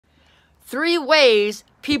3 ways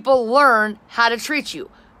people learn how to treat you.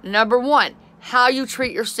 Number 1, how you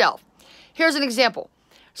treat yourself. Here's an example.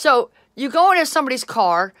 So you go into somebody's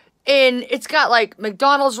car and it's got like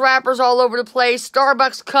McDonald's wrappers all over the place,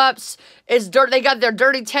 Starbucks cups, it's dirt. They got their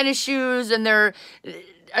dirty tennis shoes and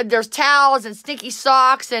there's towels and stinky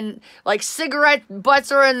socks and like cigarette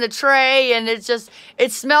butts are in the tray, and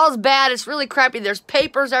it smells bad. It's really crappy. There's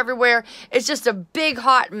papers everywhere. It's just a big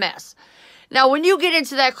hot mess. Now, when you get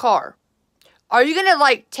into that car, are you going to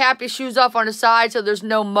like tap your shoes off on the side so there's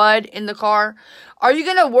no mud in the car? Are you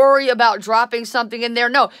going to worry about dropping something in there?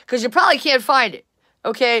 No, because you probably can't find it.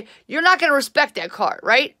 Okay? You're not going to respect that car,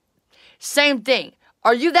 right? Same thing.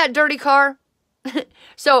 Are you that dirty car?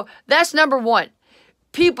 So that's number 1.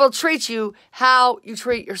 People treat you how you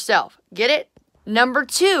treat yourself. Get it? Number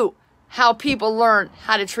 2, how people learn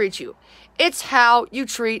how to treat you. It's how you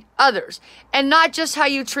treat others. And not just how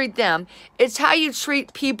you treat them. It's how you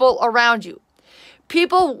treat people around you.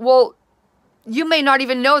 People will, you may not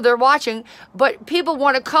even know they're watching, but people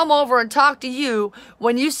want to come over and talk to you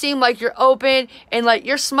when you seem like you're open and like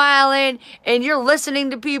you're smiling and you're listening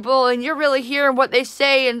to people and you're really hearing what they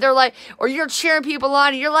say, and they're like, or you're cheering people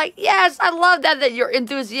on and you're like, yes, I love that you're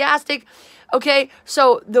enthusiastic. Okay,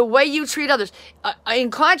 so the way you treat others. In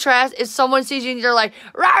contrast, if someone sees you and you're like,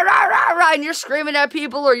 rah, rah, rah, rah, and you're screaming at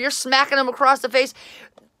people or you're smacking them across the face,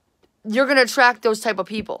 you're going to attract those type of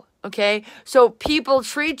people. Okay, so people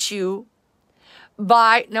treat you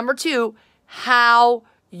by, number 2, how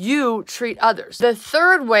you treat others. The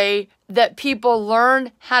third way that people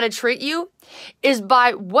learn how to treat you is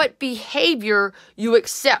by what behavior you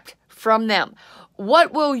accept from them.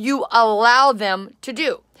 What will you allow them to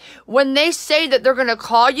do? When they say that they're going to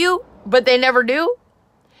call you, but they never do,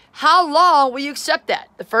 how long will you accept that?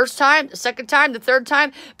 The first time, the second time, the third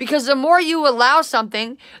time? Because the more you allow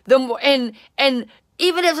something, the more, and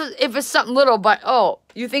even if it's something little, but, oh,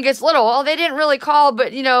 you think it's little. Oh, they didn't really call,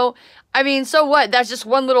 but, I mean, so what? That's just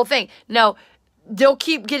one little thing. No, they'll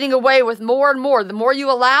keep getting away with more and more. The more you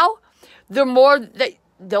allow, the more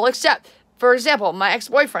they'll accept. For example, my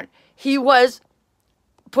ex-boyfriend, he was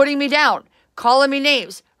putting me down, calling me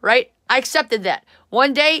names, right? I accepted that.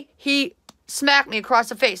 One day, he smacked me across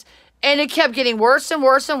the face, and it kept getting worse and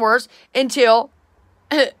worse and worse until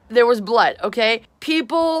there was blood, okay?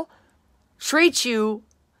 People treat you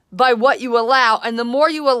by what you allow, and the more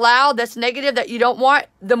you allow that's negative, that you don't want,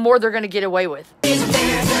 the more they're going to get away with.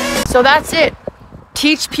 So that's it.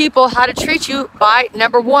 Teach people how to treat you by,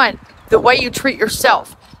 number 1, the way you treat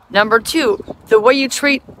yourself. Number 2, the way you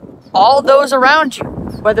treat all those around you,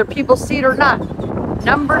 whether people see it or not.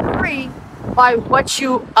 Number 3, by what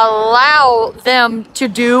you allow them to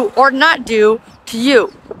do or not do to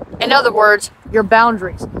you. In other words, your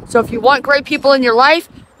boundaries. So if you want great people in your life,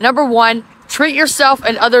 number 1, treat yourself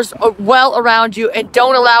and others well around you, and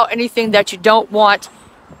don't allow anything that you don't want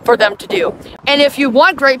for them to do. And if you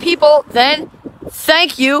want great people, then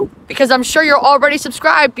thank you, because I'm sure you're already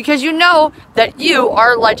subscribed, because you know that you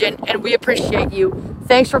are a legend and we appreciate you.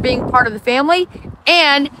 Thanks for being part of the family,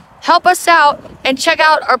 and help us out and check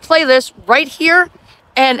out our playlist right here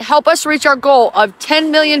and help us reach our goal of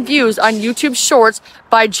 10 million views on YouTube Shorts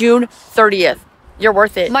by June 30th. You're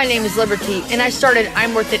worth it. My name is Liberty, and I started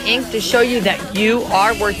I'm Worth It Inc. to show you that you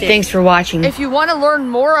are worth it. Thanks for watching. If you want to learn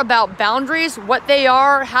more about boundaries, what they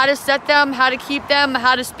are, how to set them, how to keep them,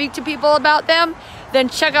 how to speak to people about them, then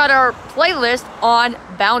check out our playlist on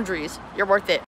boundaries. You're worth it.